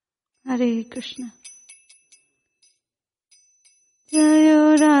हरे कृष्ण। जय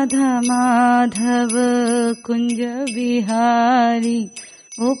राधा माधव कुंज बिहारी,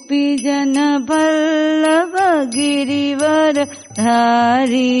 गोपी जन वल्लभ गिरिवर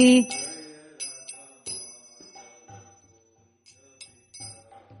धारी।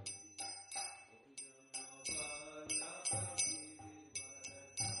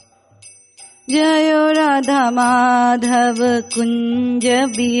 जय राधा माधव कुंज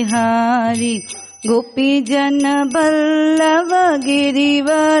बिहारी, गोपी जन वल्लभ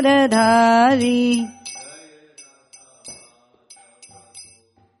गिरिवर धारी।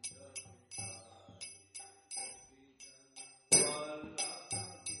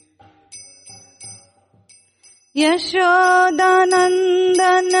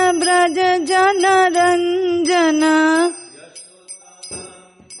 यशोदानंदन ब्रज जन रंजन,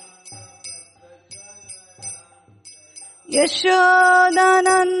 यशोदानंदन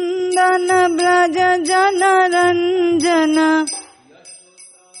ब्रज जन रंजन।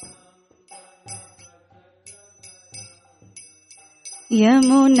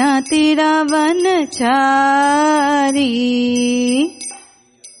 यमुना तीरावनचारी,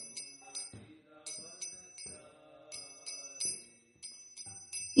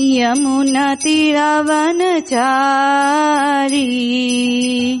 यमुना तीरावनचारी।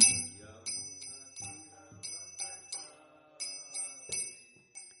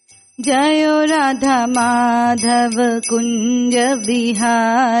 जय राधा माधव कुंज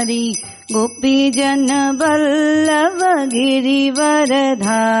बिहारी, गोपी जन वल्लभ गिरिवर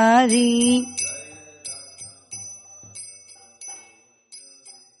धारी।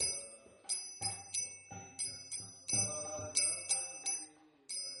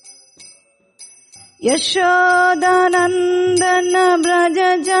 यशोदानंदन ब्रज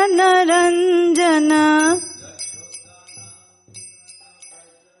जन रंजन,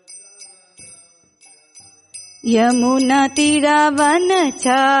 यमुना तीरावनचारी।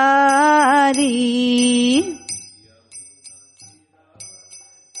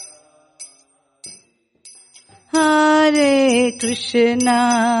 हरे कृष्णा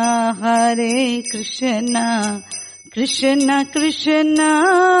कृष्ण कृष्ण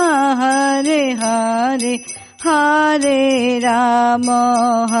हरे हरे, हरे राम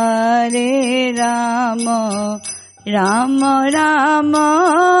राम राम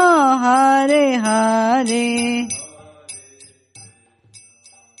हरे हरे।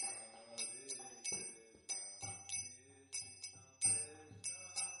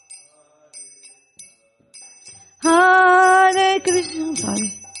 हरे कृष्ण, सॉरी,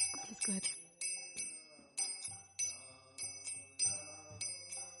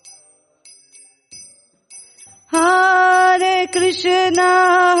 हरे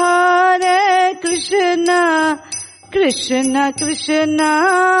कृष्णा कृष्ण कृष्ण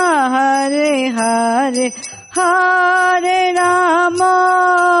हरे हरे, हरे राम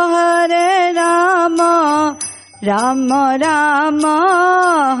राम राम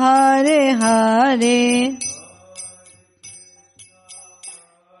हरे हरे।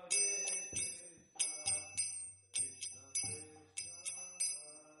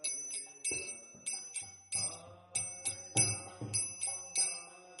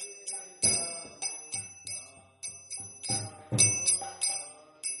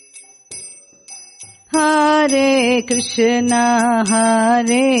 हरे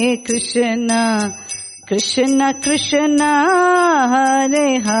कृष्ण कृष्ण कृष्ण हरे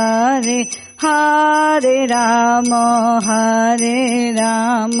हरे, हरे राम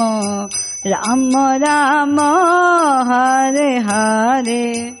राम राम हरे हरे।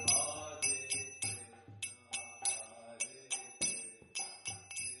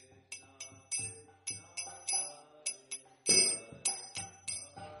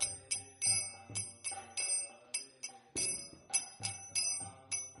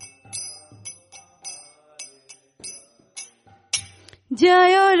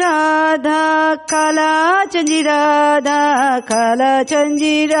 जय राधा काला चंजी राधा काला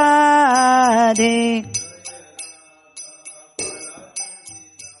चंजी राधे।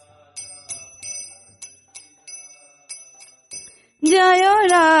 जय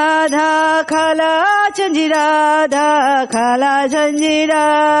राधा काला चंजी राधा काला चंजी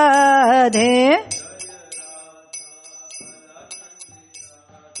राधे।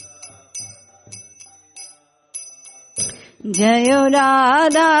 जय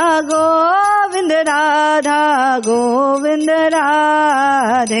राधा गोविंद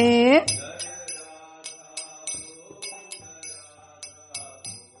राधे।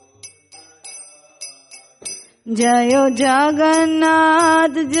 जय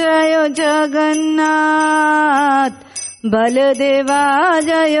जगन्नाथ बलदेवा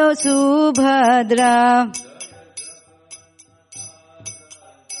जय सुभद्रा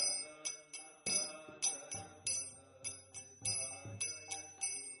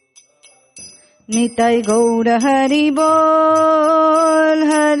निताय गौर हरि बोल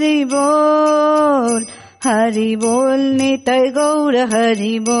हरि बोल हरि बोल निताय गौर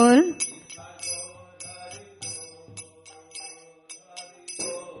हरि बोल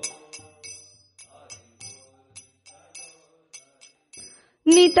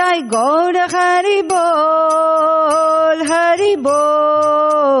निताय गौर हरि बोल हरि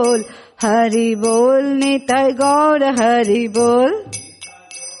बोल हरि बोल निताय गौर हरि बोल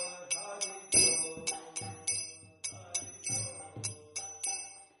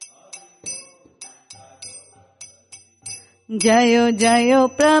जयो जयो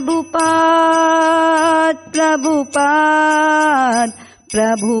प्रभुपाद प्रभुपाद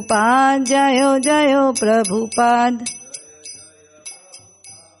प्रभुपाद जयो जयो प्रभुपाद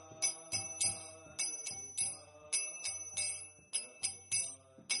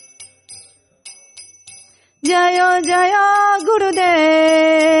जयो जयो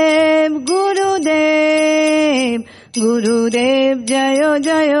गुरुदेव गुरुदेव गुरुदेव जयो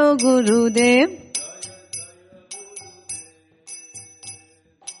जयो गुरुदेव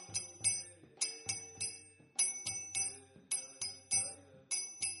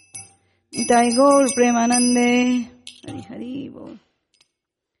निताय गौर प्रेमानंदे हरि हरि बोल।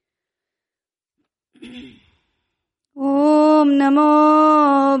 ओम नमो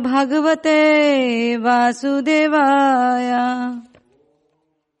भगवते वासुदेवाय।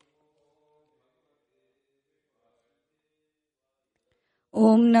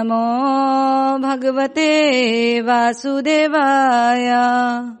 ओम नमो भगवते वासुदेवाय।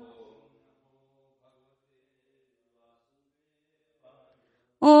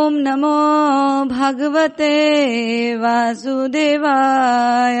 ओम नमो भगवते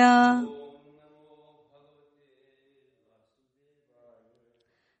वासुदेवाय।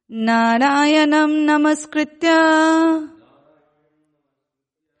 नारायणं नमस्कृत्य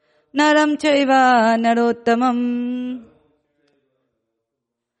नरं चैव नरोत्तमं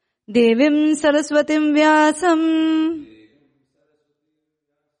देवीं सरस्वतीं व्यासं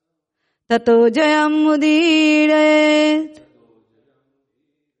ततो जयमुदीरयेत्।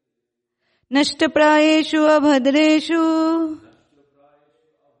 नष्टप्रायेषु अभद्रेषु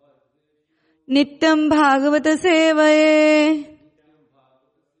नित्यं भागवत सेवये।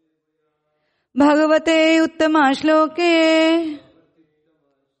 भगवते उत्तमश्लोके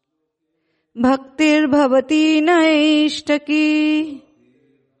भक्तिर्भवति नैष्टकी।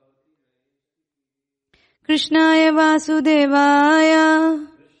 कृष्णाय वासुदेवाय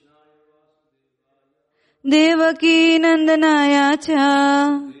देवकी नंदनाय च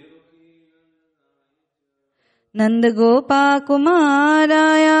नंदगोपाकुमाराय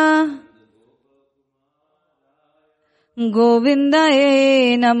गोविन्दाय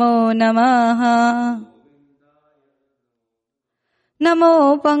नमो नमः। नमो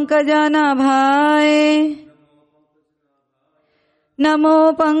पंकजनाभाय नमो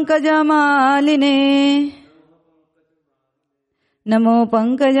पंकजमालिने नमो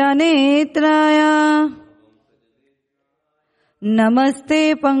पंकजनेत्राय नमस्ते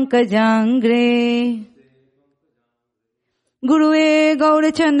पंकजांग्रे। गुरुवे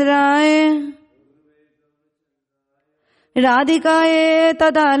गौरचंद्राय राधिकाय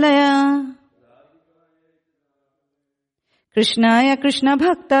तदालय कृष्णाय कृष्ण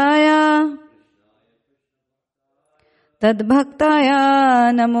भक्ताय तद्भक्ताय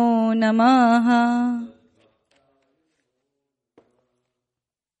नमो नमः।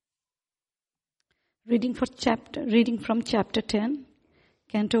 Reading from chapter 10,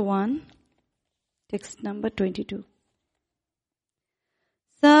 Canto 1, text number 22.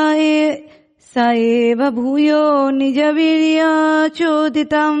 Saeva bhuyo nijavirya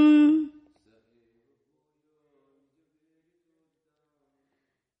choditam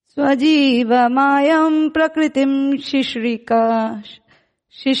swajiva mayam prakritim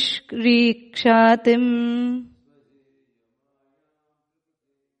shishrikshatim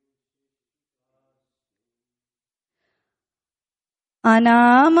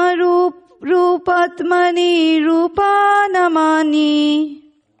anama rupatmani rupanamani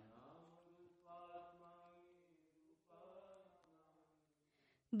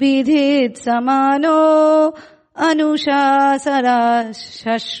विधित समानो अनुशासरा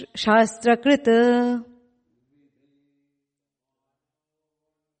शास्त्रकृत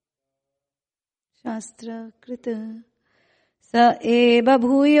स एव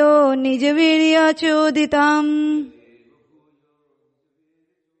भूयो निजवीर्यचोदिताम्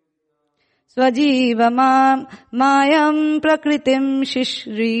Svajivamam mayam prakritim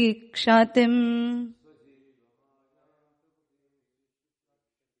shishrikshatim.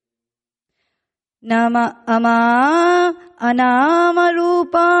 Nama ama anama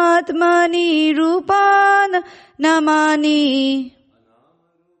rupatmani rupan namani.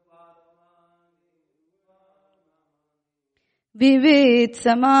 Vivid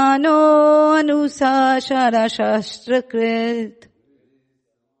samano anusashara shastrakrit.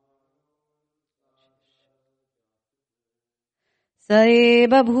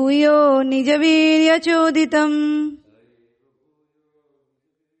 Saeva bhuyo nijavirya choditam.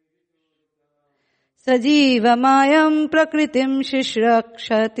 Sajivamayam prakritim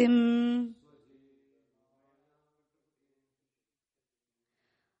shishrakshatim.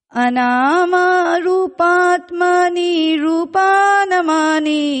 Anama rupatmani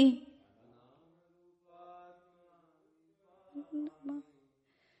rupanamani.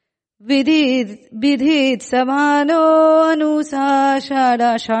 Vidhit samano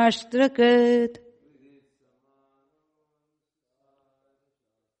anusashara shastrakrit.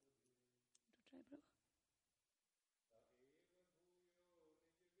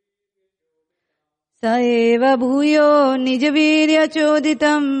 Saeva bhuyo nijavirya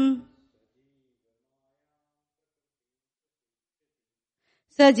choditam.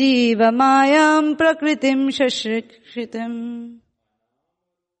 Sajivamayam prakritim shashrikshitam.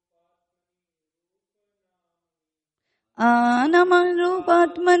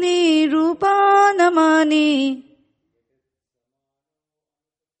 Anamarupatmani rupanamani.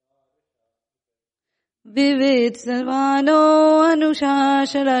 Vivid sarvano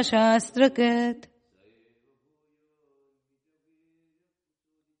anushashara shastrakrit.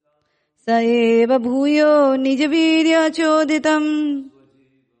 Saeva bhuyo nijavirya choditam.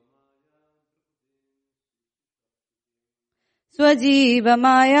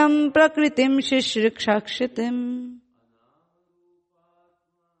 Swajivamayam prakritim shishrikshakshitim.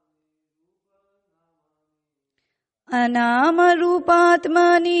 Anama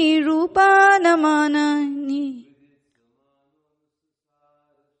rupatmani rupanamani.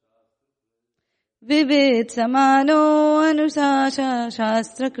 Vivid samano anusasha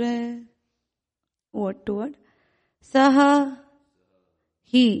shastrakrit. Word to word. Saha,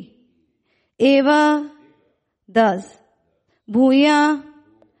 he. Eva, thus. Bhuya,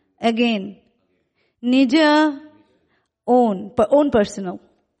 again. Nija, own personal.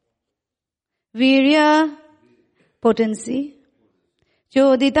 Virya, potency.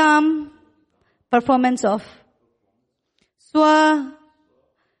 Choditam, performance of. Swa,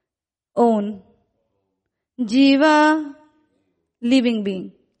 own. Jiva, living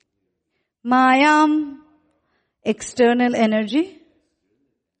being. Mayam, external energy.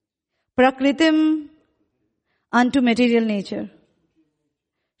 Prakritim, unto material nature.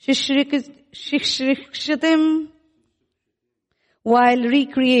 Shishrikshatim, while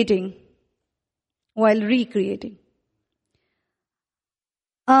recreating.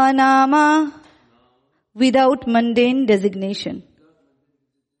 Anama, without mundane designation.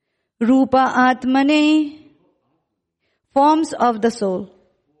 Rupa Atmane, forms of the soul.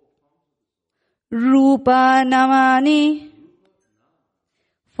 Rupa Namani,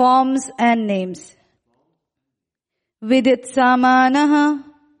 forms and names. Vidit Samanaha,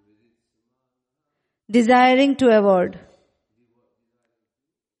 desiring to avoid.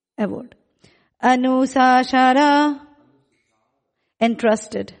 Anusashara,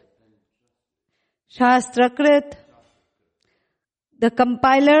 entrusted. Shastrakrit, the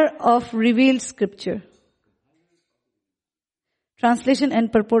compiler of revealed scripture. Translation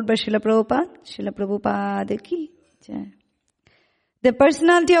and purport by Srila Prabhupada. Srila Prabhupada ki jai. The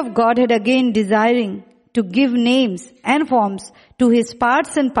personality of Godhead, again desiring to give names and forms to his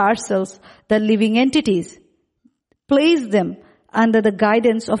parts and parcels, the living entities, placed them under the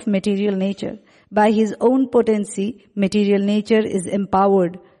guidance of material nature. By his own potency, material nature is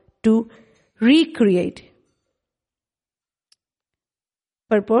empowered to recreate.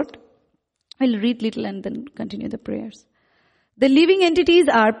 Purport. I'll read little and then continue the prayers. The living entities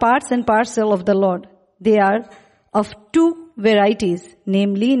are parts and parcel of the Lord. They are of two varieties,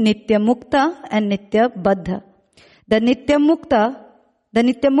 namely Nitya Mukta and Nitya Baddha. The Nitya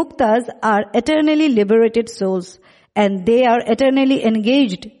Muktas are eternally liberated souls, and they are eternally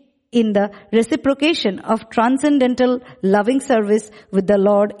engaged in the reciprocation of transcendental loving service with the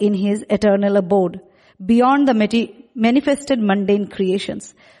Lord in his eternal abode, beyond the manifested mundane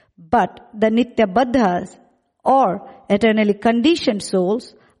creations. But the Nitya Baddhas, or eternally conditioned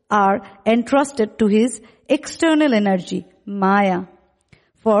souls, are entrusted to his external energy, Maya,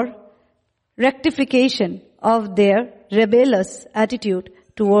 for rectification of their rebellious attitude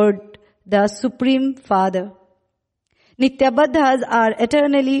toward the Supreme Father. Nityabadhas are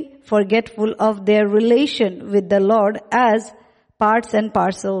eternally forgetful of their relation with the Lord as parts and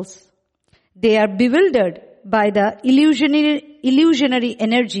parcels. They are bewildered by the illusionary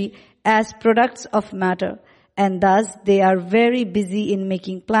energy as products of matter, and thus they are very busy in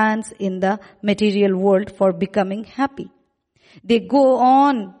making plans in the material world for becoming happy. They go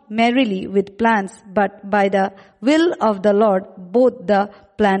on merrily with plans, but by the will of the Lord, both the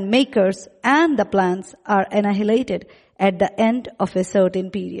plan makers and the plans are annihilated at the end of a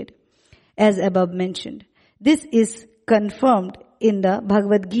certain period, as above mentioned. This is confirmed in the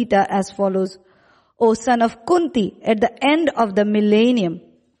Bhagavad Gita as follows. O son of Kunti, at the end of the millennium,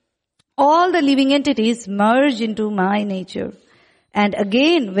 all the living entities merge into my nature. And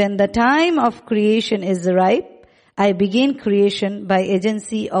again, when the time of creation is ripe, I begin creation by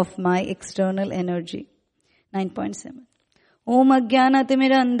agency of my external energy. 9.7. Om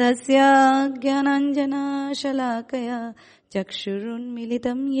Ajnanatimidandhasya Jnananjana Shalakaya Chakshurun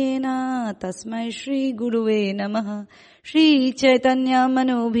Militam Yena Tasmai Shri Guruve Namaha Shri Chaitanya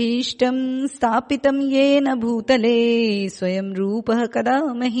Manobhishtam Stapitam Yena Bhutale Swayam Rupaha Kada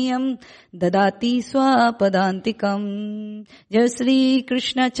Mahiyam Dadati Swapadantikam Jai Shri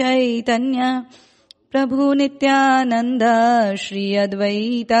Krishna Chaitanya Prabhu Nityananda Shri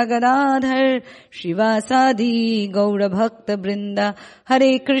Advaita Gadadhar Shivasadi Gaura Bhakta Brinda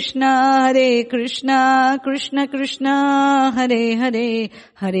Hare Krishna Krishna Krishna Hare Hare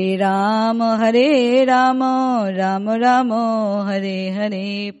Hare Rama Rama Rama Hare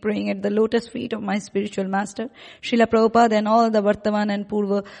Hare. Praying at the lotus feet of my spiritual master Srila Prabhupada and all the Vartaman and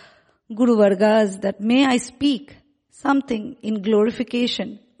Purva Guru Vargas, that may I speak something in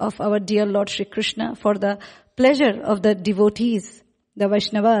glorification of our dear Lord Shri Krishna for the pleasure of the devotees, the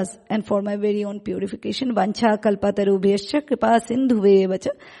Vaishnavas, and for my very own purification. Vancha kalpatarubhyascha kripa sindhuvevacha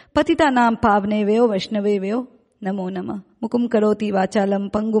patita nam pavnevyo vaishnavevyo namo namah. Mukum karoti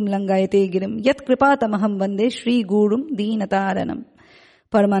vachalam pangum langayate girim yat kripatamaham vande Shri Gurum deenataranam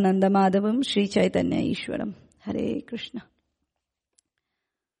Paramananda Madhavam Shri Chaitanya Ishwaram. Hare Krishna.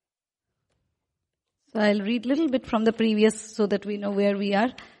 So I'll read a little bit from the previous so that we know where we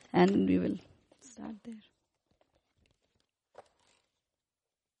are, and we will start there.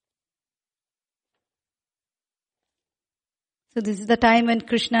 So this is the time when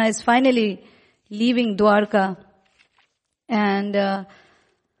Krishna is finally leaving Dwarka, and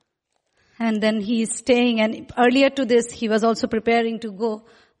then he is staying, and earlier to this he was also preparing to go,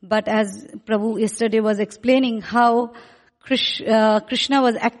 but as Prabhu yesterday was explaining how Krishna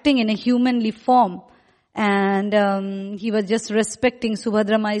was acting in a humanly form, and he was just respecting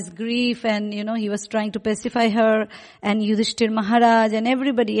Subhadra Mai's grief, and he was trying to pacify her and Yudhishthir Maharaj and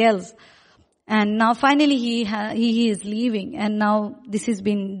everybody else. And now finally he is leaving, and now this has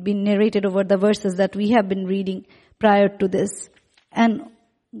been narrated over the verses that we have been reading prior to this and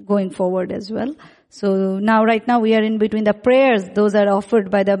going forward as well. So now right now we are in between the prayers. Those are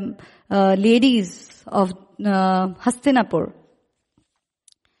offered by the ladies of Hastinapur.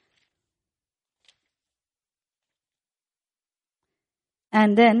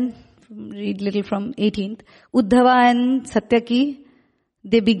 And then, read little from 18th. Uddhava and Satyaki,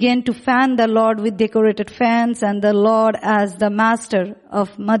 they began to fan the Lord with decorated fans, and the Lord, as the master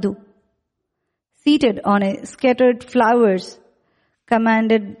of Madhu, seated on a scattered flowers,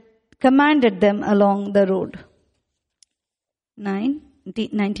 commanded them along the road.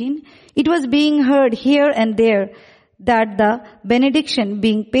 19. It was being heard here and there that the benediction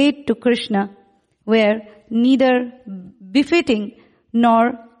being paid to Krishna were neither befitting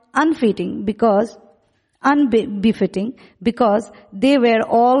nor unbefitting because they were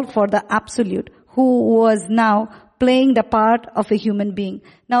all for the Absolute, who was now playing the part of a human being.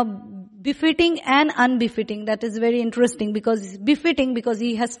 Now, befitting and unbefitting, that is very interesting, because befitting because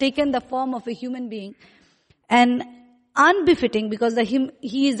he has taken the form of a human being, and unbefitting because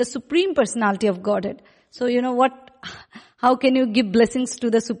he is the Supreme Personality of Godhead. So how can you give blessings to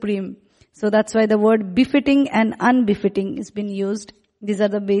the Supreme? So that's why the word befitting and unbefitting has been used. These are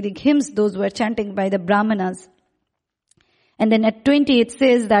the Vedic hymns, those were chanting by the Brahmanas. And then at 20 it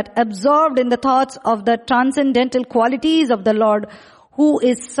says that absorbed in the thoughts of the transcendental qualities of the Lord, who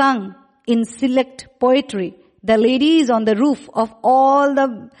is sung in select poetry, the ladies on the roof of all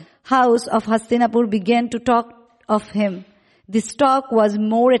the house of Hastinapur began to talk of him. This talk was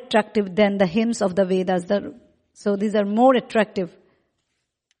more attractive than the hymns of the Vedas. So these are more attractive.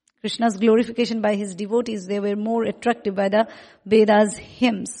 Krishna's glorification by his devotees, they were more attractive by the Vedas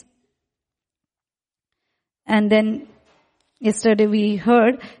hymns. And then yesterday we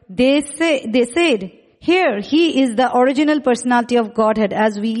heard, they said, here he is the original personality of Godhead,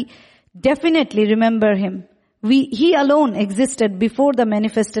 as we Definitely remember him. He alone existed before the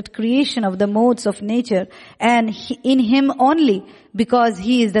manifested creation of the modes of nature, and in him only, because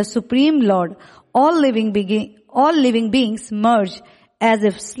he is the supreme Lord, all living beings merge as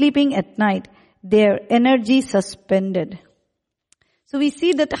if sleeping at night, their energy suspended. So we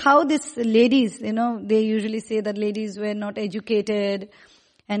see that how these ladies, they usually say that ladies were not educated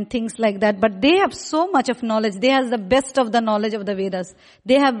and things like that, but they have so much of knowledge. They have the best of the knowledge of the Vedas.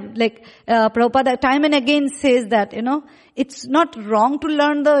 They have, Prabhupada time and again says that, it's not wrong to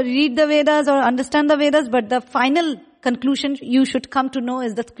read the Vedas or understand the Vedas, but the final conclusion you should come to know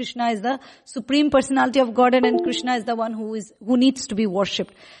is that Krishna is the supreme personality of Godhead, and Krishna is the one who needs to be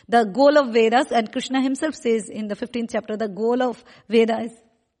worshipped. The goal of Vedas, and Krishna himself says in the 15th chapter, the goal of Vedas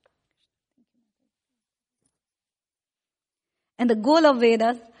and the goal of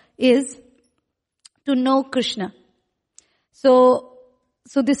Vedas is to know Krishna. So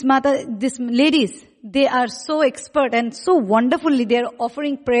these ladies, they are so expert and so wonderfully they are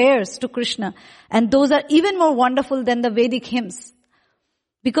offering prayers to Krishna. And those are even more wonderful than the Vedic hymns,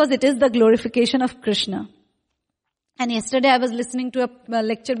 because it is the glorification of Krishna. And yesterday I was listening to a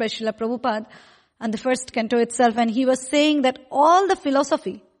lecture by Srila Prabhupada on the first canto itself, and he was saying that all the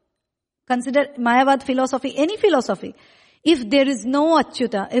philosophy, consider Mayavad philosophy, any philosophy, if there is no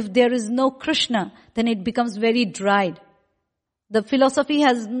Achyuta, if there is no Krishna, then it becomes very dried. The philosophy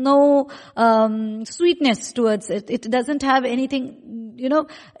has no sweetness towards it. It doesn't have anything,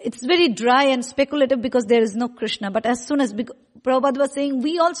 it's very dry and speculative because there is no Krishna. But as soon as Prabhupada was saying,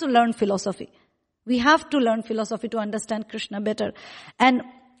 we also learn philosophy. We have to learn philosophy to understand Krishna better. And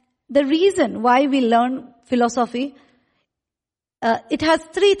the reason why we learn philosophy, it has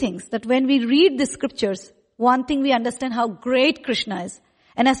three things. That when we read the scriptures, one thing, we understand how great Krishna is.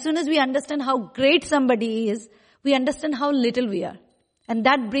 And as soon as we understand how great somebody is, we understand how little we are. And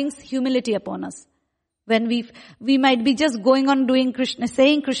that brings humility upon us. When we might be just going on doing Krishna,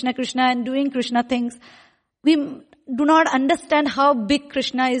 saying Krishna, Krishna, and doing Krishna things, we do not understand how big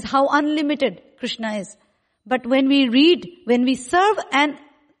Krishna is, how unlimited Krishna is. But when we read, when we serve, and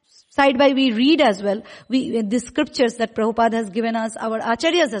side by we read as well, the scriptures that Prabhupada has given us, our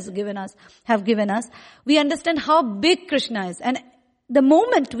acharyas have given us, we understand how big Krishna is. And the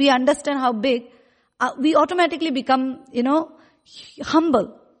moment we understand how big, we automatically become,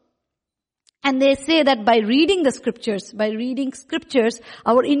 humble. And they say that by reading scriptures,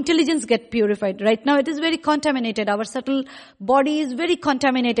 our intelligence gets purified. Right now it is very contaminated. Our subtle body is very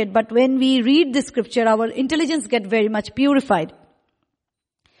contaminated. But when we read the scripture, our intelligence gets very much purified.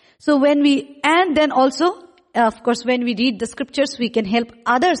 So and then also, of course, when we read the scriptures, we can help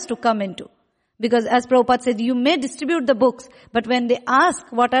others to come into. Because as Prabhupada said, you may distribute the books, but when they ask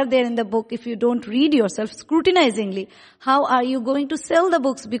what are there in the book, if you don't read yourself scrutinizingly, how are you going to sell the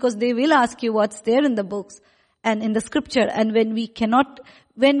books? Because they will ask you what's there in the books and in the scripture. And when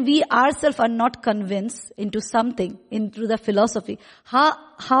we ourselves are not convinced into something, into the philosophy,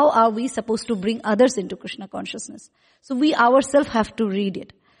 how are we supposed to bring others into Krishna consciousness? So we ourselves have to read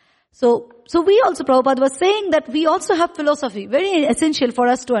it. So we also, Prabhupada was saying that we also have philosophy, very essential for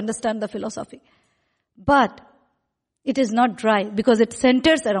us to understand the philosophy. But it is not dry because it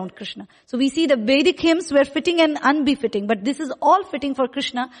centers around Krishna. So we see the Vedic hymns were fitting and unbefitting, but this is all fitting for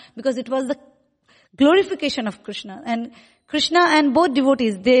Krishna because it was the glorification of Krishna. And Krishna and both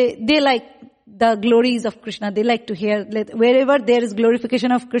devotees, they like the glories of Krishna. They like to hear, wherever there is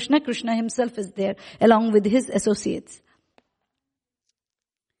glorification of Krishna, Krishna himself is there along with his associates.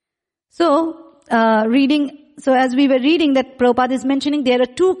 So as we were reading that Prabhupada is mentioning, there are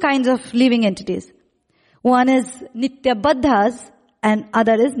two kinds of living entities. One is Nitya Baddhas and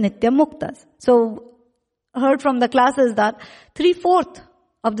other is Nitya Muktas. So heard from the classes that 3/4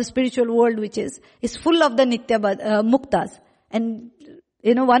 of the spiritual world which is full of the Nitya Muktas. And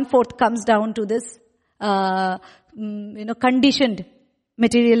 1/4 comes down to this conditioned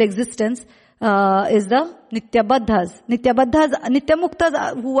material existence is the Nitya Baddhas. Nitya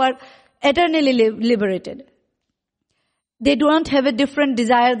Muktas who are eternally liberated. They do not have a different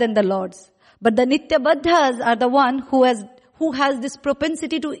desire than the Lord's. But the Nitya Baddhas are the one who has this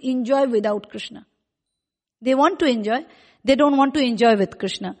propensity to enjoy without Krishna. They want to enjoy. They don't want to enjoy with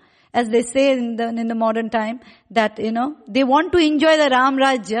Krishna. As they say in the modern time that, they want to enjoy the Ram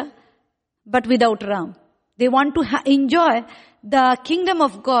Rajya, but without Ram. They want to enjoy the kingdom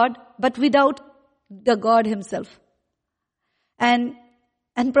of God, but without the God himself. And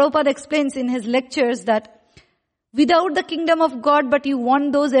Prabhupada explains in his lectures that without the kingdom of God, but you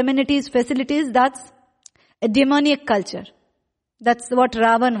want those amenities, facilities, that's a demoniac culture. That's what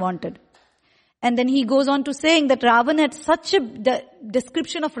Ravan wanted. And then he goes on to saying that Ravan had such the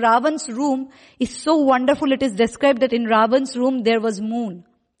description of Ravan's room is so wonderful. It is described that in Ravan's room there was moon.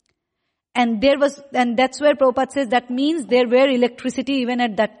 And that's where Prabhupada says that means there were electricity even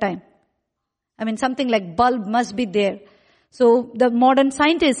at that time. I mean, something like bulb must be there. So the modern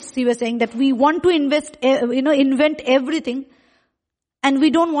scientists, he was saying that we want to invent everything, and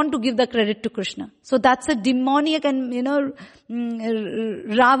we don't want to give the credit to Krishna. So that's a demoniac and,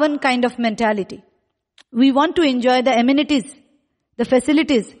 Ravan kind of mentality. We want to enjoy the amenities, the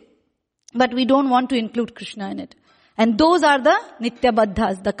facilities, but we don't want to include Krishna in it. And those are the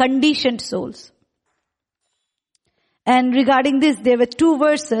Nityabaddhas, the conditioned souls. And regarding this, there were 2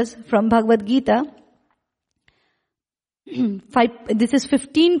 verses from Bhagavad Gita. This is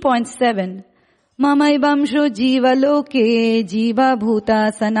 15.7. Mamaibamsho jiva loke jiva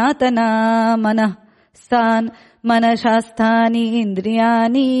bhuta sanatana manah stan manashasthani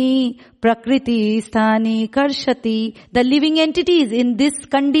indriyani prakriti sthani karshati. The living entities in this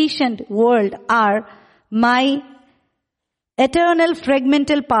conditioned world are my eternal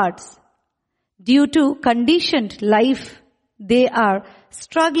fragmental parts. Due to conditioned life, they are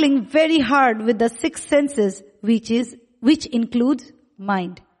struggling very hard with the 6 senses, which includes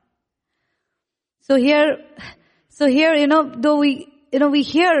mind. So here, though we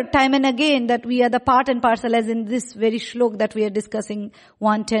hear time and again that we are the part and parcel, as in this very shlok that we are discussing,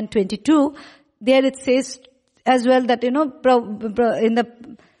 110:22, there it says as well that, in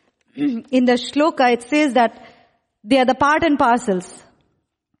the shloka it says that they are the part and parcels.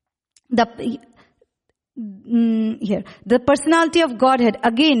 The personality of Godhead,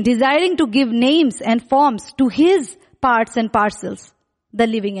 again desiring to give names and forms to his parts and parcels, the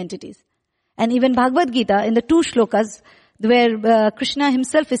living entities. And even Bhagavad Gita, in the 2 shlokas, where Krishna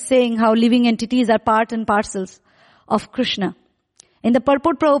himself is saying how living entities are part and parcels of Krishna. In the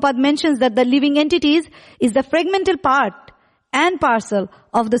purport, Prabhupada mentions that the living entities is the fragmental part and parcel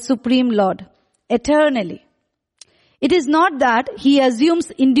of the Supreme Lord, eternally. It is not that he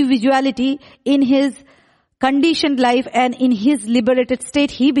assumes individuality in his conditioned life and in his liberated state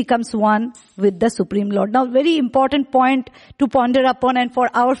he becomes one with the Supreme Lord. Now, very important point to ponder upon and for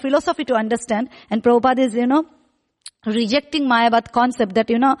our philosophy to understand. And Prabhupada is, rejecting Mayavad concept that,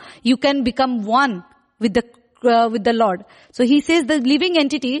 you can become one with the Lord. So he says the living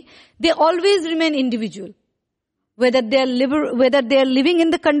entity, they always remain individual. Whether they are living in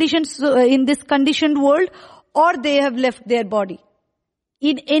the conditions, in this conditioned world, or they have left their body.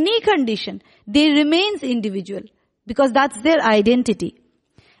 In any condition, they remains individual because that's their identity.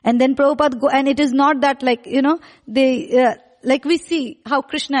 And then Prabhupada and it is not that like we see how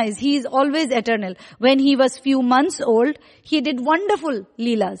Krishna is. He is always eternal. When he was few months old, he did wonderful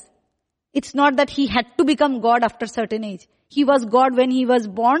leelas. It's not that he had to become God after certain age. He was God when he was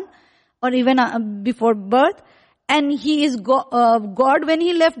born or even before birth, and he is God when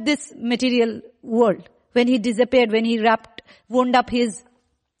he left this material world. When he disappeared, when he wound up his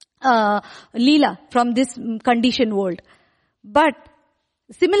Leela from this conditioned world. But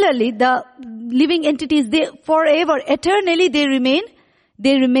similarly, the living entities, they forever, eternally they remain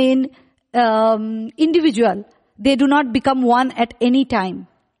individual. They do not become one at any time.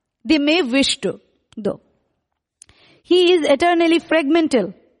 They may wish to, though. He is eternally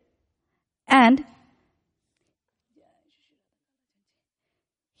fragmental. And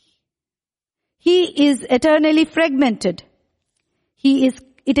he is eternally fragmented.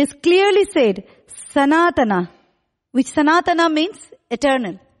 It is clearly said, Sanatana, which Sanatana means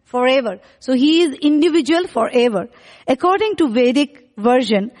eternal, forever. So he is individual forever. According to Vedic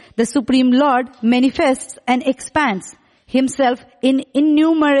version, the Supreme Lord manifests and expands himself in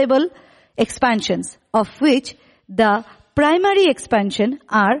innumerable expansions, of which the primary expansion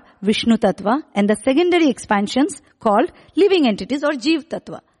are Vishnu Tattva and the secondary expansions called living entities or Jeev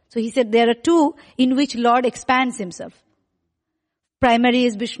Tattva. So he said there are 2 in which Lord expands himself. Primary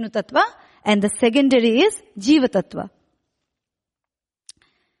is Vishnu Tattva and the secondary is Jiva Tattva.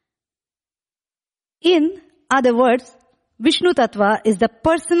 In other words, Vishnu Tattva is the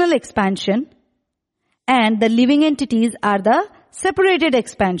personal expansion and the living entities are the separated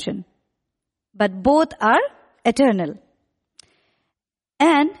expansion. But both are eternal.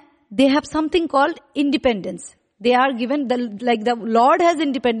 And they have something called independence. They are given, the Lord has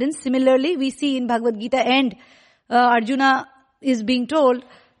independence. Similarly, we see in Bhagavad Gita and Arjuna is being told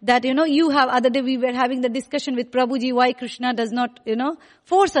that, other day we were having the discussion with Prabhuji why Krishna does not,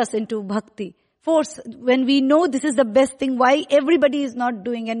 force us into bhakti. When we know this is the best thing, why everybody is not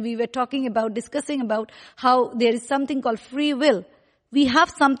doing, and we were discussing about how there is something called free will. We have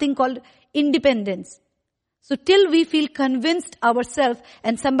something called independence. So till we feel convinced ourselves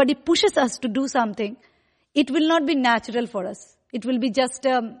and somebody pushes us to do something, it will not be natural for us. It will be just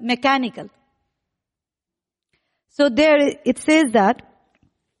mechanical. So there it says that,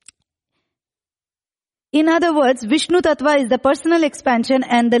 in other words, Vishnu Tattva is the personal expansion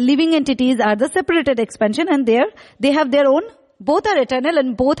and the living entities are the separated expansion, and they have their own, both are eternal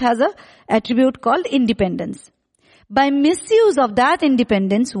and both has a attribute called independence. By misuse of that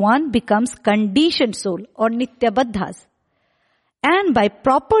independence, one becomes conditioned soul or Nitya-baddhas. And by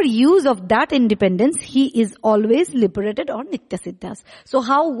proper use of that independence, he is always liberated or Nitya-siddhas. So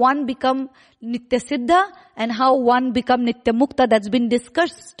how one become Nitya-siddha and how one become Nitya-mukta, that's been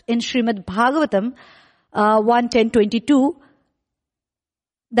discussed in Srimad Bhagavatam 1:10-22.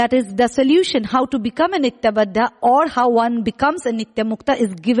 That is the solution, how to become a Nitya-baddha or how one becomes a Nitya-mukta,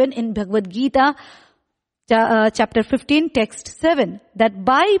 is given in Bhagavad Gita chapter 15, text 7, that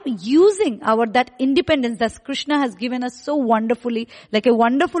by using that independence that Krishna has given us so wonderfully, like a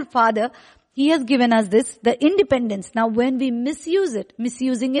wonderful father, he has given us this, the independence. Now when we misuse it,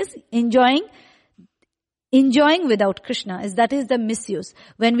 misusing is enjoying without Krishna, that is the misuse.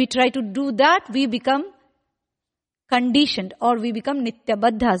 When we try to do that, we become conditioned or we become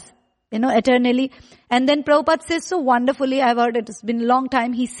Nitya-baddhas, eternally. And then Prabhupada says so wonderfully, I've heard it's been a long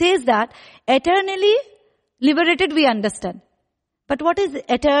time, he says that eternally liberated we understand. But what is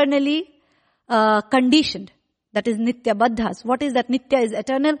eternally conditioned? That is Nitya-baddhas. What is that? Nitya is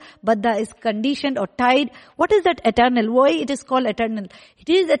eternal, Baddha is conditioned or tied. What is that eternal? Why it is called eternal? It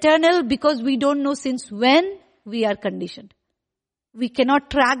is eternal because we don't know since when we are conditioned. We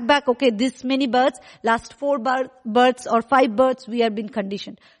cannot track back, okay, this many births, last 4 births or 5 births we have been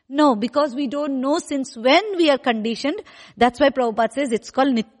conditioned. No, because we don't know since when we are conditioned. That's why Prabhupada says it's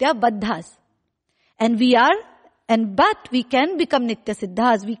called Nitya-baddhas. But we can become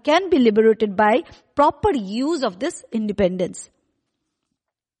Nitya-siddhas. We can be liberated by proper use of this independence.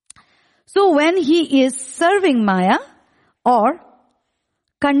 So when he is serving Maya or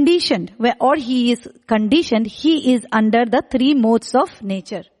conditioned, he is under the 3 modes of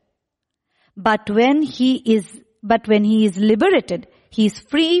nature. But when he is liberated, he is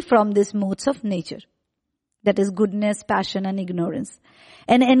free from these modes of nature. That is goodness, passion and ignorance.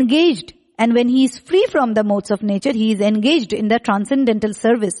 And engaged. And when he is free from the modes of nature, he is engaged in the transcendental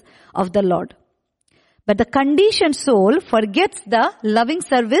service of the Lord. But the conditioned soul forgets the loving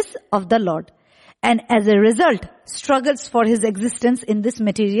service of the Lord, and as a result struggles for his existence in this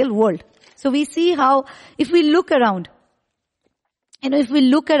material world. So we see how, if we look around,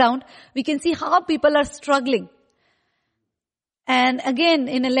 we can see how people are struggling. And again,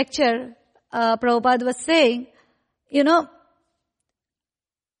 in a lecture, Prabhupada was saying,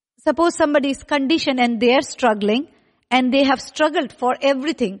 suppose somebody is conditioned and they are struggling and they have struggled for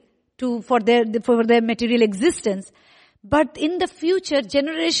everything for their material existence. But in the future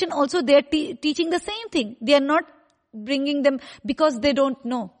generation also they are teaching the same thing. They are not bringing them because they don't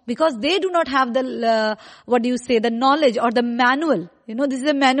know. Because they do not have the, the knowledge or the manual. This is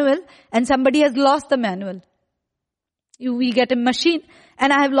a manual and somebody has lost the manual. We get a machine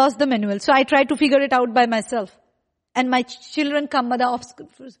and I have lost the manual. So I try to figure it out by myself. And my children come, the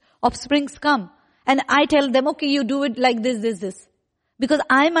offsprings come. And I tell them, okay, you do it like this. Because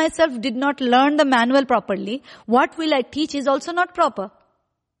I myself did not learn the manual properly. What will I teach is also not proper.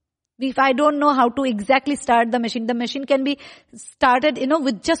 If I don't know how to exactly start the machine can be started,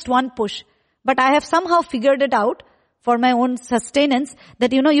 with just one push. But I have somehow figured it out for my own sustenance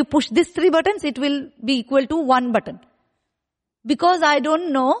that, you push these 3 buttons, it will be equal to 1 button. Because I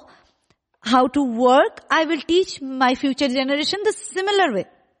don't know how to work, I will teach my future generation the similar way.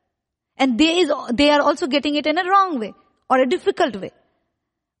 And they are also getting it in a wrong way or a difficult way.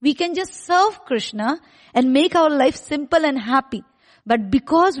 We can just serve Krishna and make our life simple and happy. But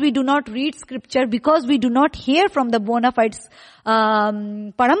because we do not read scripture, because we do not hear from the bona fides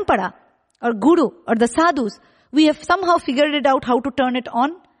parampara or guru or the sadhus, we have somehow figured it out how to turn it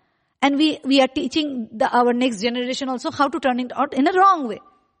on. And we are teaching our next generation also how to turn it out in a wrong way.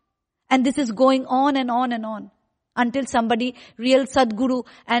 And this is going on and on and on until somebody, real Sadguru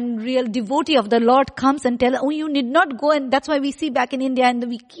and real devotee of the Lord comes and tell, oh, you need not go. And that's why we see back in India and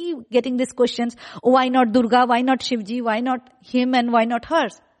we keep getting these questions. Oh, why not Durga? Why not Shivji? Why not him and why not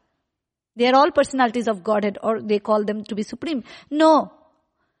hers? They are all personalities of Godhead, or they call them to be supreme. No,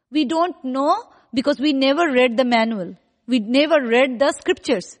 we don't know because we never read the manual. We never read the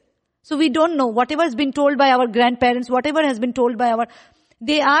scriptures. So we don't know whatever has been told by our grandparents, whatever has been told by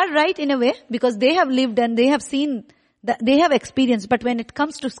they are right in a way because they have lived and they have seen, they have experienced. But when it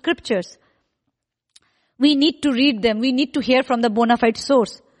comes to scriptures, we need to read them. We need to hear from the bona fide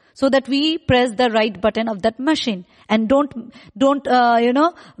source. so that we press the right button of that machine and don't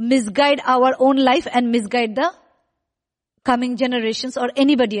misguide our own life and misguide the coming generations or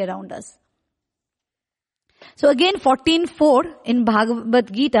anybody around us. So again, 14:4 in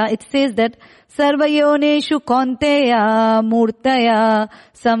Bhagavad Gita, it says that Sarvayoneshu Kaunteya Murtaya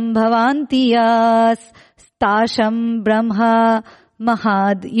Sambhavantiyas Stasham Brahma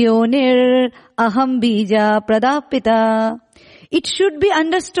Mahad Yonir Aham Bija Pradapita. It should be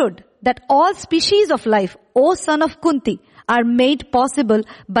understood that all species of life, O son of Kunti, are made possible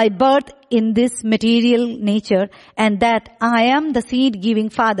by birth in this material nature, and that I am the seed-giving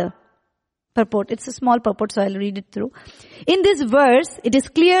father. Purport. It's a small purport, so I'll read it through. In this verse, it is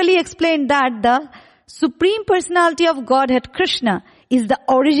clearly explained that the Supreme Personality of Godhead, Krishna, is the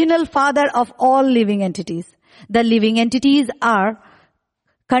original father of all living entities. The living entities are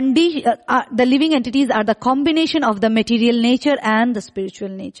the combination of the material nature and the spiritual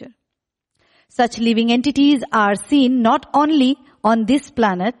nature. Such living entities are seen not only on this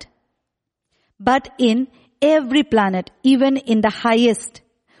planet, but in every planet, even in the highest,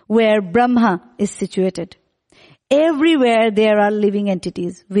 where Brahma is situated. Everywhere there are living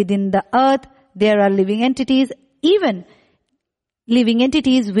entities. Within the earth, there are living entities, even living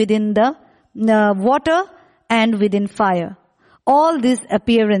entities within the water and within fire. All these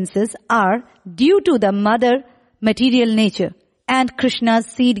appearances are due to the mother material nature and Krishna's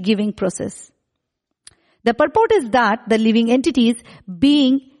seed-giving process. The purport is that the living entities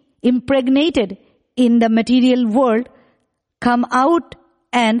being impregnated in the material world come out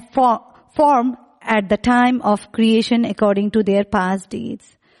and form at the time of creation according to their past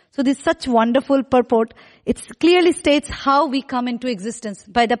deeds. So this is such wonderful purport. It clearly states how we come into existence.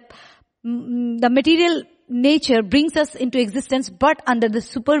 By the material nature brings us into existence, but under the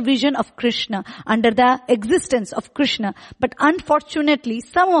supervision of Krishna, under the existence of Krishna. But unfortunately,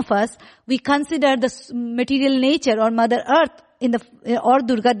 some of us, we consider the material nature or Mother Earth or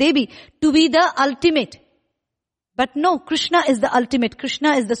Durga Devi to be the ultimate. But no, Krishna is the ultimate.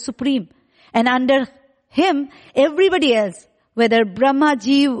 Krishna is the supreme. And under him, everybody else, whether Brahma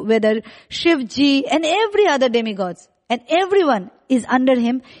Ji, whether Shiv Ji, and every other demigods, and everyone is under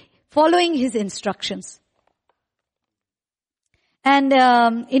him, following his instructions. And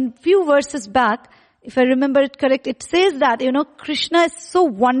in few verses back, if I remember it correct, it says that, Krishna is so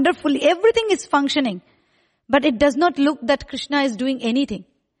wonderful, everything is functioning. But it does not look that Krishna is doing anything.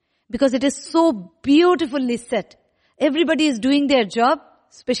 Because it is so beautifully set. Everybody is doing their job,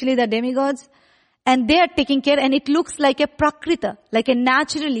 especially the demigods, and they are taking care, and it looks like a prakrita, like a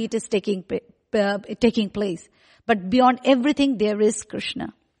naturally it is taking place. But beyond everything, there is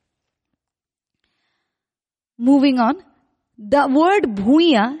Krishna. Moving on, the word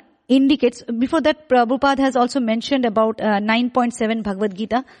bhuya indicates, before that Prabhupada has also mentioned about 9.7 Bhagavad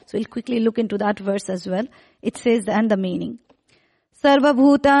Gita, so we'll quickly look into that verse as well. It says, and the meaning.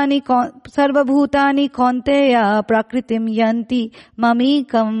 Sarvabhutani kaunteya prakritim yanti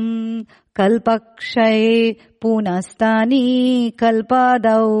mamikam kalpakshay punastani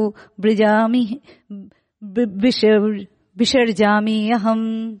kalpadau brijami visharjami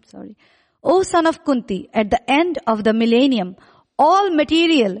aham. O son of Kunti, at the end of the millennium, all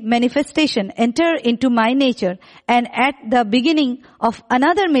material manifestation enter into my nature, and at the beginning of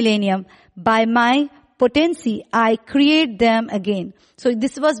another millennium, by my potency, I create them again. So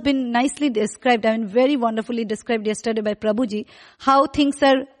this was been nicely described, very wonderfully described yesterday by Prabhuji, how things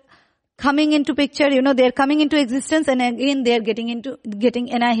are coming into picture, they're coming into existence and again they're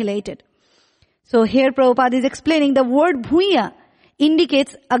getting annihilated. So here Prabhupada is explaining the word bhuya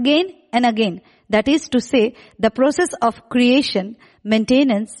indicates again and again. That is to say, the process of creation,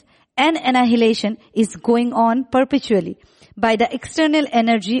 maintenance, and annihilation is going on perpetually by the external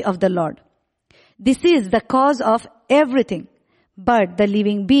energy of the Lord. This is the cause of everything. But the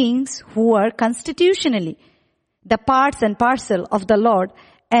living beings who are constitutionally the parts and parcel of the Lord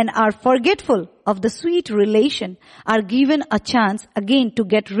and are forgetful of the sweet relation are given a chance again to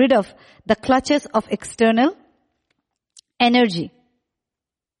get rid of the clutches of external energy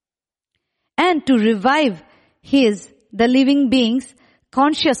and to revive the living being's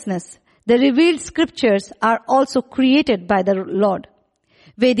consciousness. The revealed scriptures are also created by the Lord.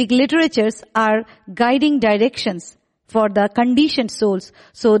 Vedic literatures are guiding directions for the conditioned souls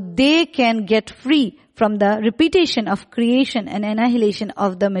so they can get free from the repetition of creation and annihilation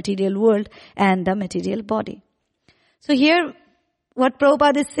of the material world and the material body. So here what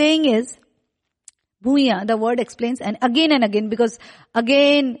Prabhupada is saying is, bhuya, the word explains, and again, because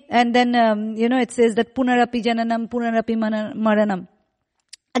again, and then, it says that punarapi jananam, punarapi maranam.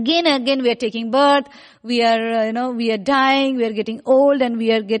 Again and again we are taking birth, we are, we are dying, we are getting old and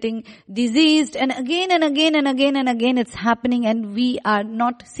we are getting diseased, and again and again and again and again it's happening and we are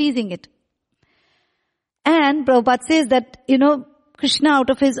not seizing it. And Prabhupada says that, Krishna out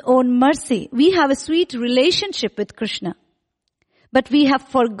of his own mercy, we have a sweet relationship with Krishna, but we have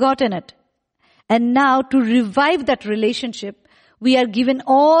forgotten it. And now to revive that relationship, we are given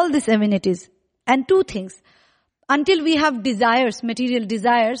all these amenities. And two things. Until we have desires, material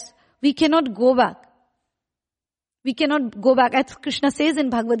desires, we cannot go back. We cannot go back. As Krishna says in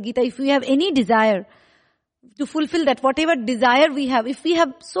Bhagavad Gita, if we have any desire to fulfill that, whatever desire we have, if we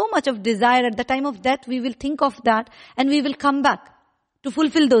have so much of desire at the time of death, we will think of that and we will come back to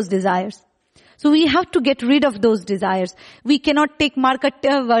fulfill those desires. So we have to get rid of those desires. We cannot take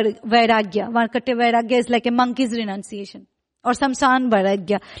Markatya Vairagya. Markatya Vairagya is like a monkey's renunciation. Or Samsan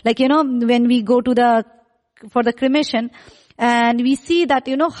Vairagya. Like, when we go to for the cremation, and we see that,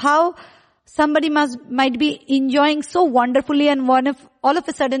 how somebody might be enjoying so wonderfully, and all of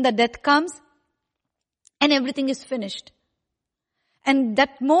a sudden the death comes and everything is finished. And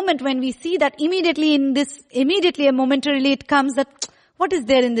that moment when we see that immediately and momentarily it comes that what is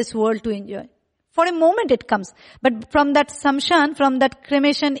there in this world to enjoy? For a moment it comes. But from that samshan, from that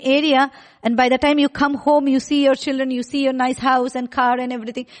cremation area, and by the time you come home, you see your children, you see your nice house and car and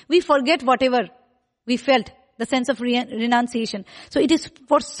everything, we forget whatever we felt, the sense of renunciation. So it is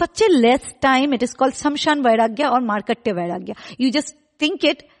for such a less time, it is called Samshan Vairagya or Markatya Vairagya. You just think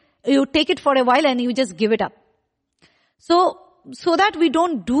it, you take it for a while and you just give it up. So that we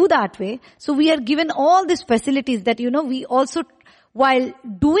don't do that way, so we are given all these facilities that, we also, while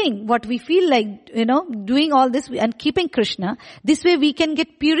doing what we feel like, doing all this and keeping Krishna, this way we can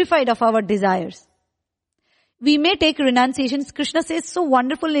get purified of our desires. We may take renunciations. Krishna says so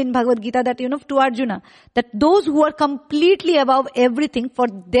wonderful in Bhagavad Gita that, to Arjuna, that those who are completely above everything, for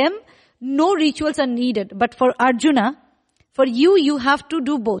them, no rituals are needed. But for Arjuna, for you have to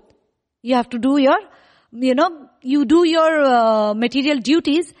do both. You have to do your, you do your material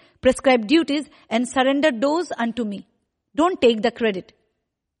duties, prescribed duties, and surrender those unto me. Don't take the credit.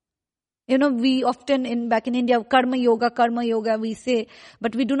 We often back in India, karma yoga, we say,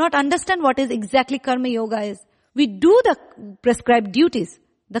 but we do not understand what is exactly karma yoga is. We do the prescribed duties,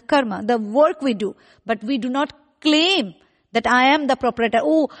 the karma, the work we do, but we do not claim that I am the proprietor.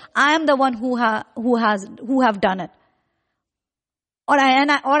 Oh, I am the one who have done it. Or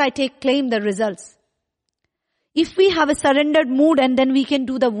I claim the results. If we have a surrendered mood and then we can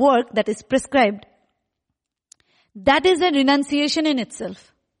do the work that is prescribed, that is a renunciation in itself.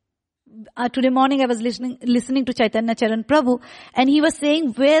 Today morning I was listening to Chaitanya Charan Prabhu, and he was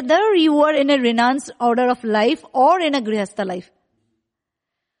saying whether you are in a renounced order of life or in a grihastha life,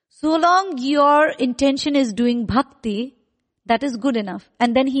 so long your intention is doing bhakti, that is good enough.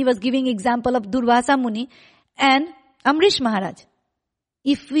 And then he was giving example of Durvasa Muni and Amrish Maharaj.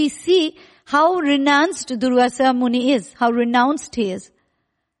 If we see how renounced Durvasa Muni is, how renounced he is,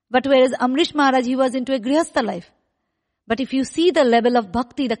 but whereas Amrish Maharaj, he was into a grihastha life. But if you see the level of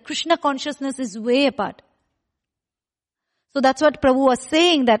bhakti, the Krishna consciousness is way apart. So that's what Prabhu was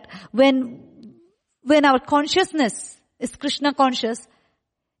saying, that when our consciousness is Krishna conscious,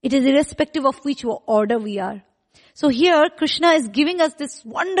 it is irrespective of which order we are. So here Krishna is giving us this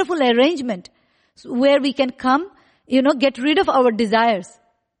wonderful arrangement where we can come, get rid of our desires.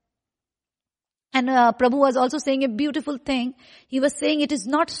 And Prabhu was also saying a beautiful thing. He was saying it is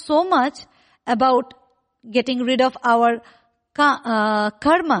not so much about getting rid of our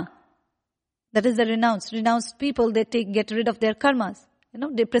karma. That is the renounced people, they get rid of their karmas,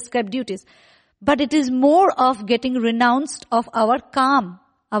 they prescribe duties. But it is more of getting renounced of our kam,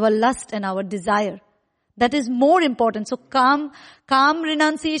 our lust and our desire. That is more important. So calm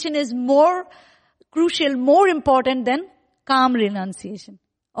renunciation is more crucial, more important than calm renunciation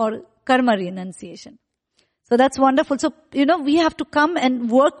or karma renunciation. So that's wonderful. So, we have to come and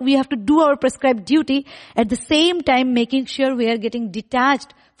work. We have to do our prescribed duty at the same time making sure we are getting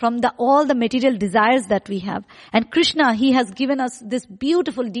detached from all the material desires that we have. And Krishna, he has given us this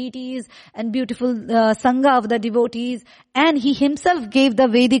beautiful deities and beautiful sangha of the devotees. And he himself gave the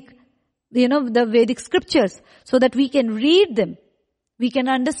Vedic scriptures so that we can read them. We can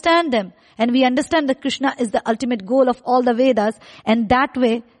understand them. And we understand that Krishna is the ultimate goal of all the Vedas. And that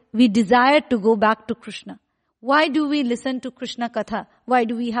way, we desire to go back to Krishna. Why do we listen to Krishna Katha? Why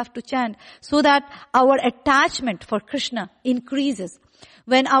do we have to chant? So that our attachment for Krishna increases.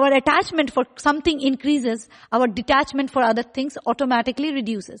 When our attachment for something increases, our detachment for other things automatically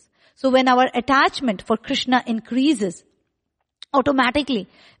reduces. So when our attachment for Krishna increases, automatically,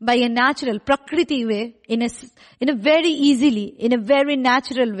 by a natural, prakriti way, in a very easily, in a very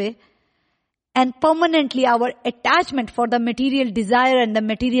natural way, and permanently our attachment for the material desire and the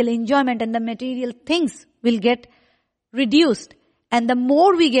material enjoyment and the material things will get reduced. And the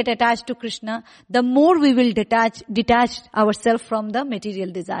more we get attached to Krishna, the more we will detach ourselves from the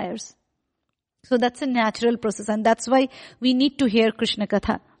material desires. So that's a natural process, and that's why we need to hear Krishna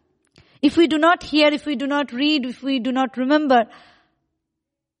Katha. If we do not hear, if we do not read, if we do not remember,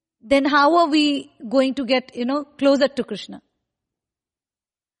 then how are we going to get, closer to Krishna?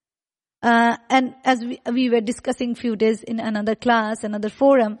 And as we were discussing few days in another class, another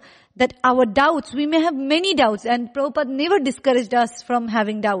forum, that our doubts, we may have many doubts, and Prabhupada never discouraged us from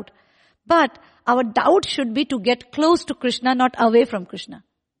having doubt. But our doubt should be to get close to Krishna, not away from Krishna.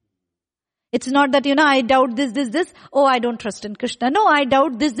 It's not that, I doubt this. Oh, I don't trust in Krishna. No, I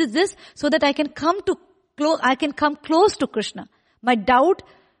doubt this, so that I can come close to Krishna. My doubt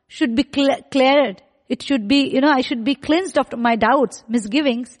should be cleared. It should be, I should be cleansed of my doubts,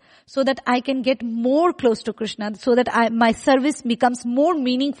 misgivings, so that I can get more close to Krishna, so that my service becomes more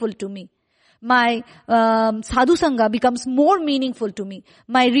meaningful to me. My sadhu sangha becomes more meaningful to me.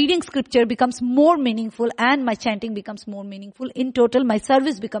 My reading scripture becomes more meaningful, and my chanting becomes more meaningful. In total, my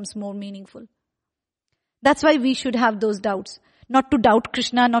service becomes more meaningful. That's why we should have those doubts. Not to doubt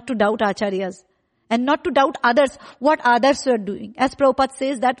Krishna, not to doubt acharyas, and not to doubt others, what others are doing. As Prabhupada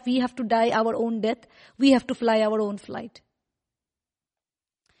says that we have to die our own death, we have to fly our own flight.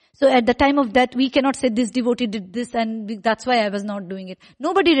 So at the time of death, we cannot say this devotee did this and that's why I was not doing it.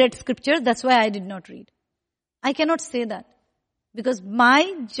 Nobody read scriptures, that's why I did not read. I cannot say that. Because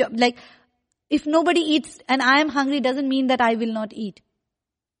my job, if nobody eats and I am hungry doesn't mean that I will not eat.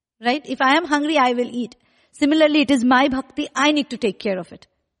 Right? If I am hungry, I will eat. Similarly, it is my bhakti, I need to take care of it.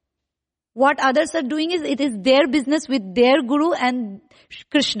 What others are doing it is their business with their guru and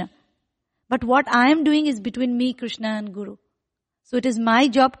Krishna. But what I am doing is between me, Krishna and Guru. So it is my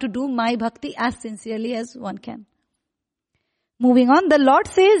job to do my bhakti as sincerely as one can. Moving on, the Lord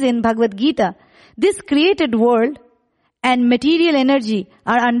says in Bhagavad Gita, this created world and material energy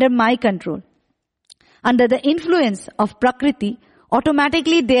are under my control. Under the influence of Prakriti,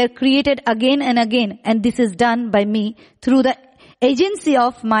 automatically they are created again and again, and this is done by me through the agency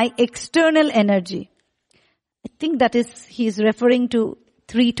of my external energy. I think he is referring to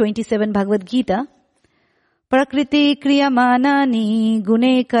 3:27 Bhagavad Gita. Prakriti kriyamanani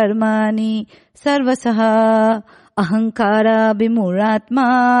gune karmani sarvasaha ahankara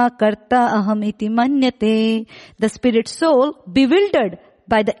bimuratma karta aham iti manyate. The spirit soul, bewildered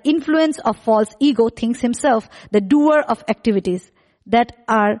by the influence of false ego, thinks himself the doer of activities that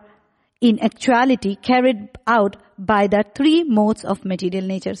are in actuality carried out by the three modes of material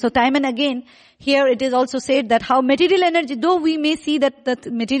nature. So time and again, here it is also said that how material energy, though we may see that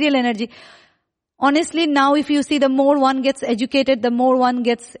material energy, honestly, now if you see, the more one gets educated, the more one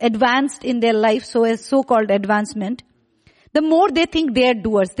gets advanced in their life, so as so-called advancement, the more they think they are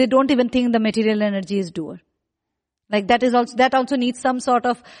doers. They don't even think the material energy is doer. That also needs some sort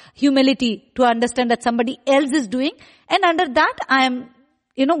of humility to understand that somebody else is doing, and under that I am,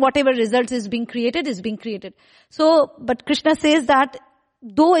 whatever results is being created is being created. So, but Krishna says that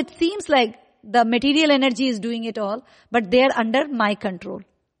though it seems like the material energy is doing it all, but they are under my control.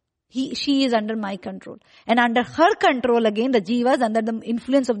 She is under my control. And under her control again, the jivas, under the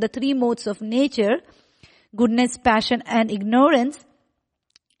influence of the three modes of nature, goodness, passion and ignorance,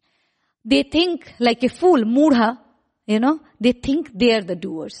 they think like a fool, mudha, they think they are the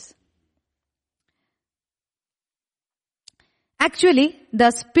doers. Actually, the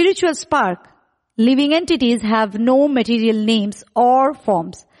spiritual spark, living entities have no material names or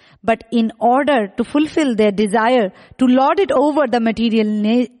forms. But in order to fulfill their desire to lord it over the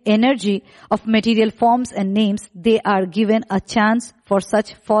material energy of material forms and names, they are given a chance for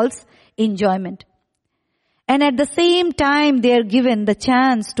such false enjoyment. And at the same time, they are given the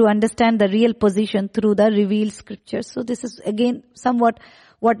chance to understand the real position through the revealed scriptures. So this is again somewhat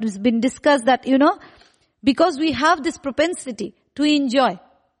what has been discussed, that, because we have this propensity to enjoy.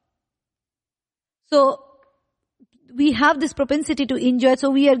 So we have this propensity to enjoy, so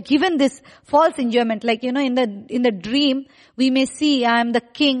we are given this false enjoyment. Like, in the dream, we may see I am the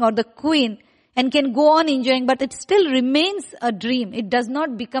king or the queen and can go on enjoying, but it still remains a dream. It does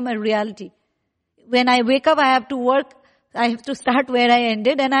not become a reality. When I wake up, I have to work. I have to start where I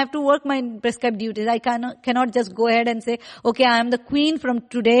ended, and I have to work my prescribed duties. I cannot just go ahead and say, okay, I am the queen from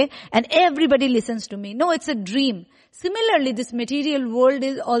today and everybody listens to me. No, it's a dream. Similarly, this material world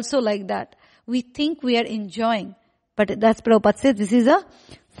is also like that. We think we are enjoying. But that's Prabhupada says, this is a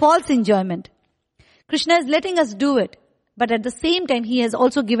false enjoyment. Krishna is letting us do it. But at the same time, He has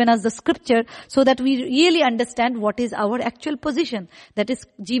also given us the scripture so that we really understand what is our actual position. That is,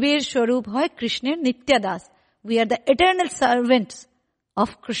 Jiber Shwarup hoy Krishna Nitya Das. We are the eternal servants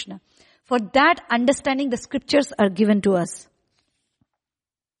of Krishna. For that understanding, the scriptures are given to us.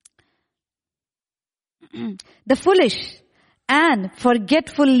 The foolish and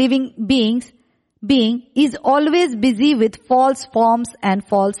forgetful living being is always busy with false forms and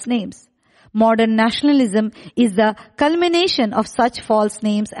false names. Modern nationalism is the culmination of such false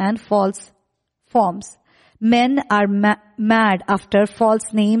names and false forms. Men are mad after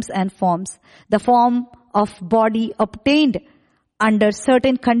false names and forms. The form of body obtained under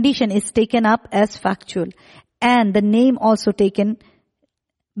certain condition is taken up as factual, and the name also taken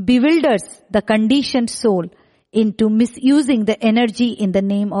bewilders the conditioned soul into misusing the energy in the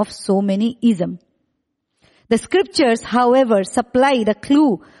name of so many isms. The scriptures, however, supply the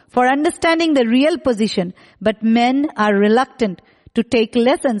clue for understanding the real position, but men are reluctant to take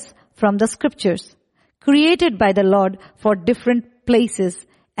lessons from the scriptures, created by the Lord for different places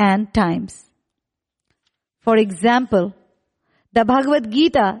and times. For example, the Bhagavad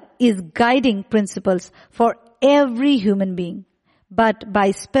Gita is guiding principles for every human being, but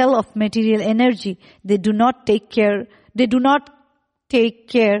by spell of material energy, they do not take care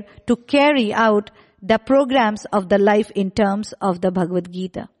to carry out the programs of the life in terms of the Bhagavad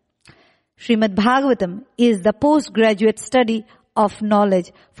Gita. Srimad Bhagavatam is the postgraduate study of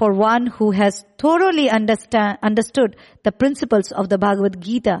knowledge for one who has thoroughly understood the principles of the Bhagavad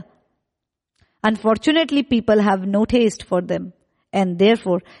Gita. Unfortunately, people have no taste for them, and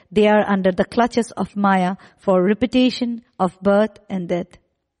therefore they are under the clutches of Maya for repetition of birth and death.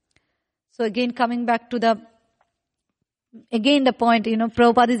 So again, coming back to the point,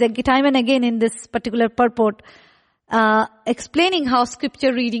 Prabhupada is time and again in this particular purport, explaining how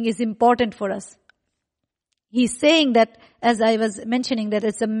scripture reading is important for us. He's saying that, as I was mentioning, that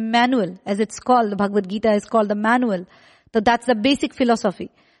it's a manual, as it's called, the Bhagavad Gita is called the manual. So that's the basic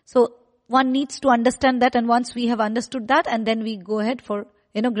philosophy. So one needs to understand that, and once we have understood that, and then we go ahead for,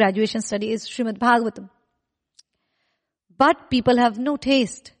 graduation study is Srimad Bhagavatam. But people have no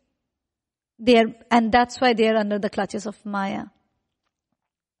taste. And that's why they are under the clutches of Maya.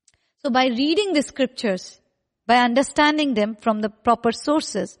 So by reading the scriptures, by understanding them from the proper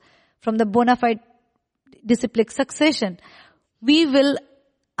sources, from the bona fide disciplic succession, we will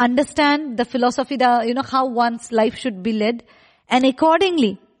understand the philosophy, how one's life should be led, and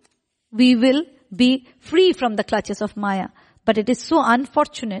accordingly, we will be free from the clutches of Maya. But it is so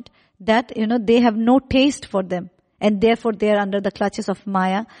unfortunate that, they have no taste for them. And therefore they are under the clutches of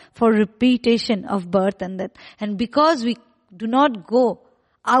Maya for repetition of birth and death. And because we do not go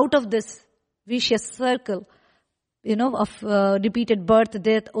out of this vicious circle, of repeated birth,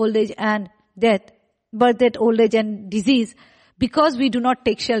 death, old age and death, birth, death, old age and disease, because we do not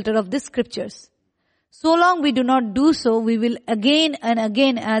take shelter of the scriptures. So long we do not do so, we will again and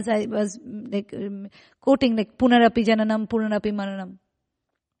again, as I was quoting, punarapi jananam, punarapi maranam.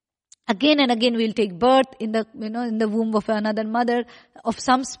 Again and again we'll take birth in the, in the womb of another mother of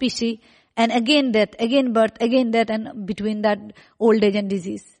some species, and again death, again birth, again death, and between that old age and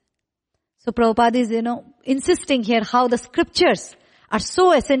disease. So Prabhupada is, insisting here how the scriptures are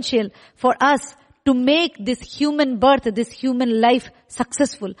so essential for us to make this human birth, this human life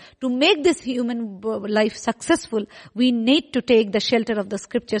successful. To make this human life successful, we need to take the shelter of the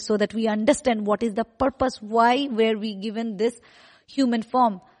scriptures so that we understand what is the purpose, why were we given this human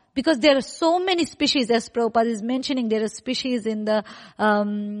form. Because there are so many species, as Prabhupada is mentioning, there are species in the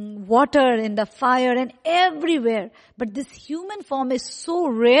water, in the fire, and everywhere. But this human form is so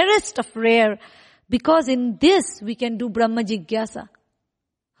rarest of rare, because in this we can do Brahma Jigyasa.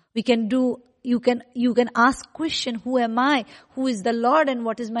 We can do, you can ask question, who am I? Who is the Lord, and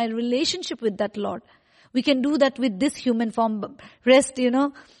what is my relationship with that Lord? We can do that with this human form. Rest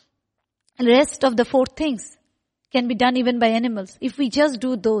of the four things can be done even by animals. If we just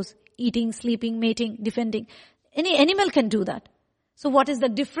do those, eating, sleeping, mating, defending, any animal can do that. So what is the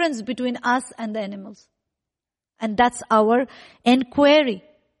difference between us and the animals? And that's our inquiry.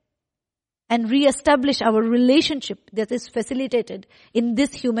 And re-establish our relationship that is facilitated in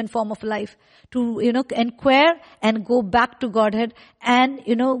this human form of life. To, inquire and go back to Godhead, and,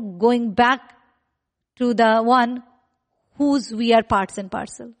 going back to the one whose we are parts and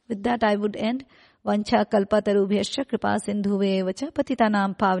parcel. With that I would end. Vancha kalpatarubhyascha kripa sindhuvevacha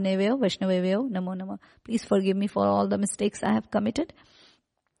patitanam pavneveyo vaishnaveyo namo namo. Please forgive me for all the mistakes I have committed.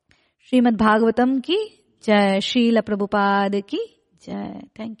 Srimad Bhagavatam ki jai. Srila Prabhupada ki jai.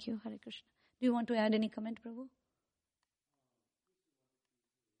 Thank you. Hare Krishna. Do you want to add any comment, Prabhu?